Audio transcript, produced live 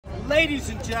Ladies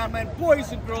and gentlemen,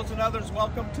 boys and girls and others,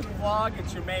 welcome to the vlog.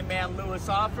 It's your main man, Louis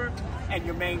Offer, and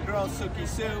your main girl, Suki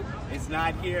Sue, is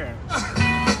not here.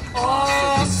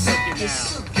 Now.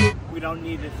 We don't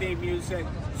need the theme music,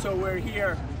 so we're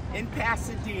here in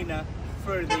Pasadena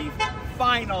for the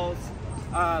finals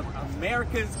of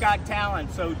America's Got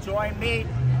Talent. So join me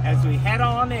as we head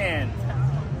on in.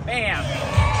 Bam! The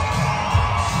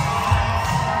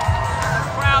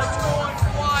crowd's going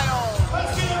wild.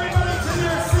 Let's get everybody to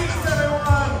their seats,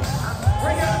 everyone.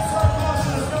 We're getting so close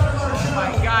to the start of our show. Oh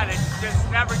my God, it just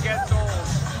never gets old.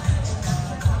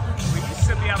 We used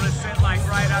to be able to sit like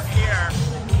right up here,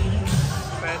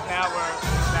 but now we're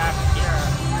back here.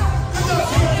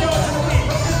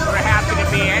 We're happy to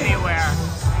be anywhere.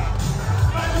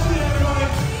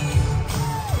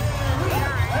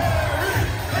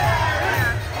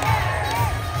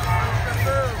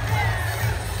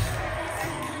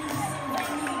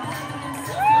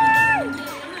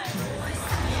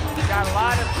 Got a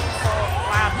lot of people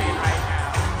clapping right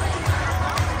now.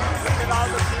 Look at all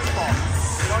the people.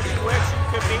 Don't you wish you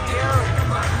could be here?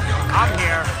 I'm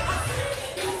here.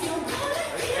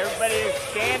 Everybody is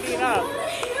standing up.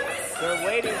 They're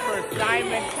waiting for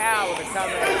Simon Cowell to come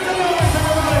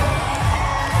in.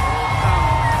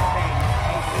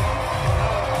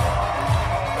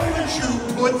 Who did you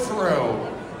put through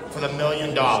for the $1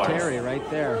 million? Terry right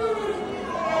there.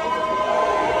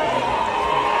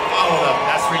 Oh,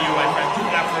 that's for you, my friend. Do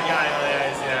that for the guy.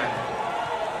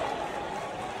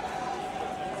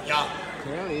 Yeah.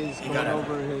 Terry's You going got it.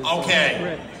 over his Okay.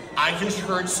 script. I just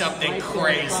heard something Right there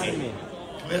in front of crazy. me.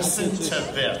 Listen to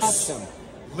this. Custom.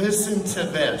 Listen to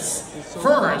this. It's so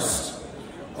First,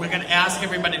 we're going to ask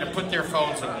everybody to put their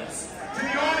phones on this. To the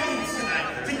audience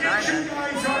tonight, to get you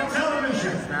guys on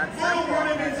television. Little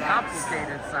warning is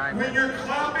complicated, Simon. when you're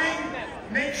clapping,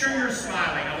 make sure you're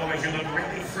smiling, otherwise you look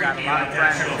really Got a freaky lot on of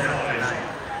friends national here television.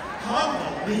 tonight.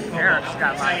 Unbelievable. Eric's got a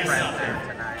I'll lot tell of you friends something. here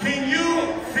tonight. Can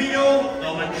you feel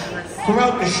the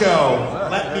throughout the show,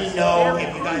 let me know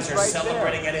if you guys are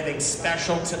celebrating anything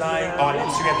special tonight on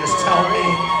Instagram. Just tell me.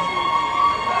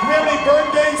 Do we have any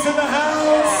birthdays in the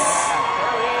house?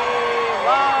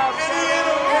 Any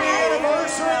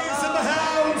anniversaries in the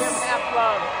house?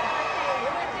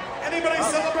 Anybody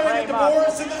celebrating a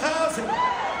divorce in the house?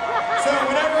 So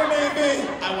whatever it may be,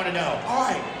 I want to know. All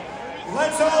right,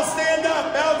 let's all stand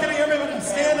up. Balcony, everybody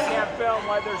stand up. Can't film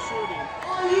while they're shooting.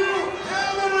 Are you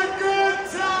having a good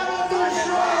time at the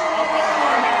show?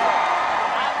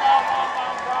 I love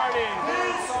bombarding.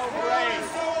 It's so great.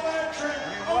 So electric.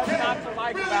 What's not to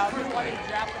like about it? What is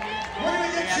Japanese? We're going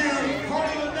to get you part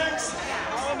of the next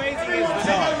half. How amazing Everyone is the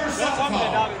take dog? out your cell Tell me the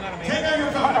dog phone. is not amazing. Take out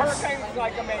your phone. Hurricane is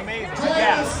like amazing. Join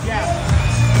Yes, us. yes.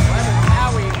 What is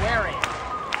Howie wearing?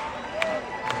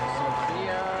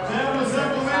 Sophia. That was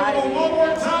unbelievable. One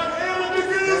more time. And the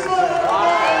beginning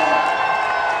of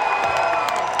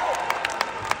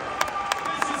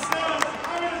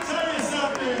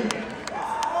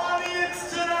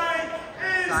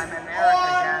Simon Eric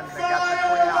again. They got the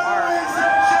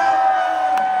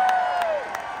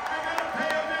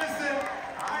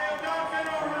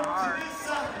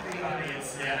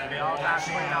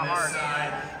Queen of Hearts.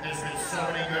 There's been so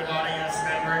many good audience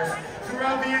members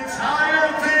throughout the entire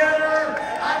theater.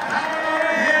 I'm coming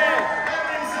over here.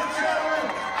 Ladies and gentlemen,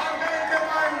 I'm making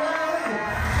my way.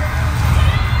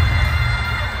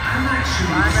 I'm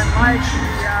actually Simon likes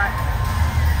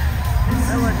the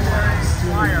military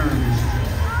flyer.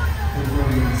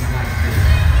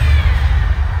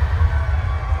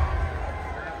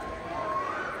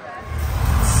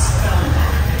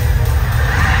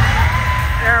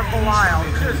 Aaron Belial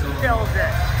just killed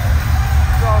it.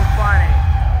 So funny.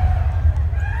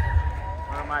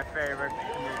 One of my favorite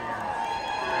comedians.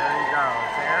 There he goes.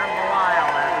 Aaron Belial,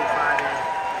 everybody.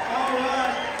 All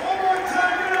right. One more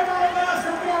time. Give it up for our last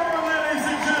performer, ladies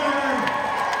and gentlemen.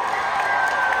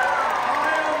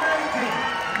 I am making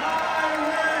my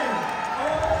way.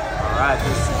 All right,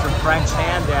 this is the French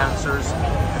hand dancers,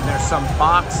 and there's some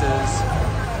boxes,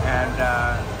 and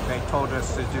they told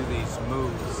us to do these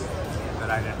moves that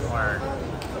I didn't learn,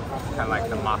 kind of like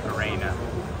the Macarena.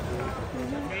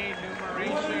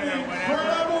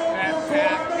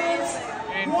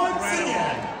 Once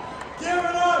again, give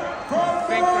it up for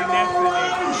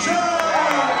Synchronicity.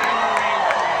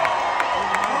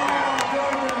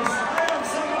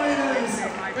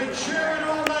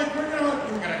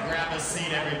 Grab a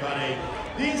seat, everybody.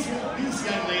 These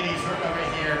young ladies right over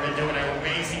here have been doing an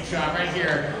amazing job right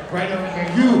here, right over here.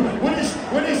 You, what is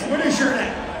your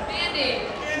name? Mandy.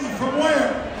 And from where?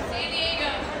 San Diego.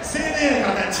 San Diego.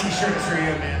 Oh, that t-shirt is for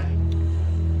you, man.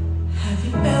 Have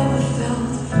you ever felt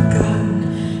forgotten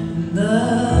in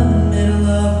the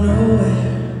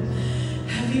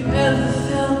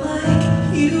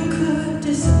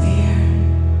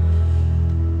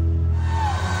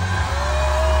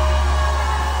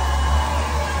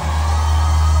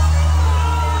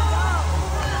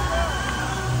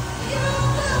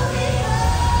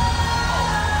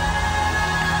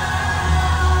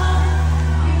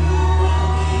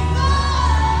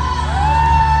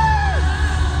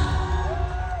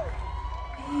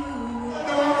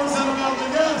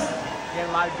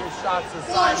I just shot some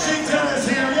Washington is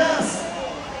here, yes.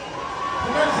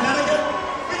 From Connecticut,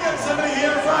 we got somebody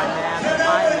here from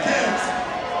Connecticut.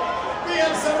 We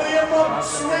have somebody here from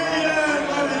Sweden,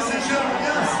 ladies and gentlemen,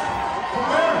 yes. From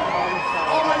where?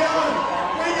 Oh my God,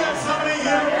 we got somebody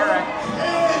here from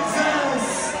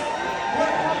Kansas.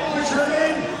 What's your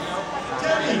name?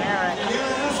 Debbie.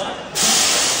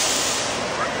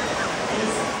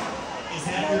 Is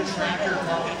that your tractor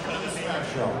talking for the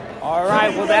special? All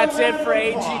right, well, that's it for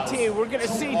AGT. We're going to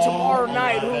see tomorrow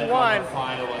night who won.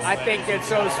 I think it's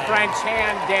those French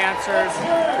hand dancers.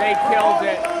 They killed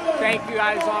it. Thank you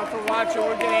guys all for watching.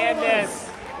 We're going to end this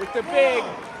with the big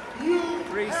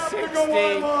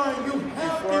 360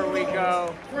 before we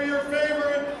go.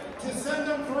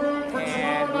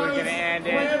 And we're going to end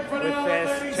it with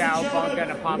this Chow Bunga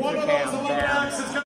and a pump the cam.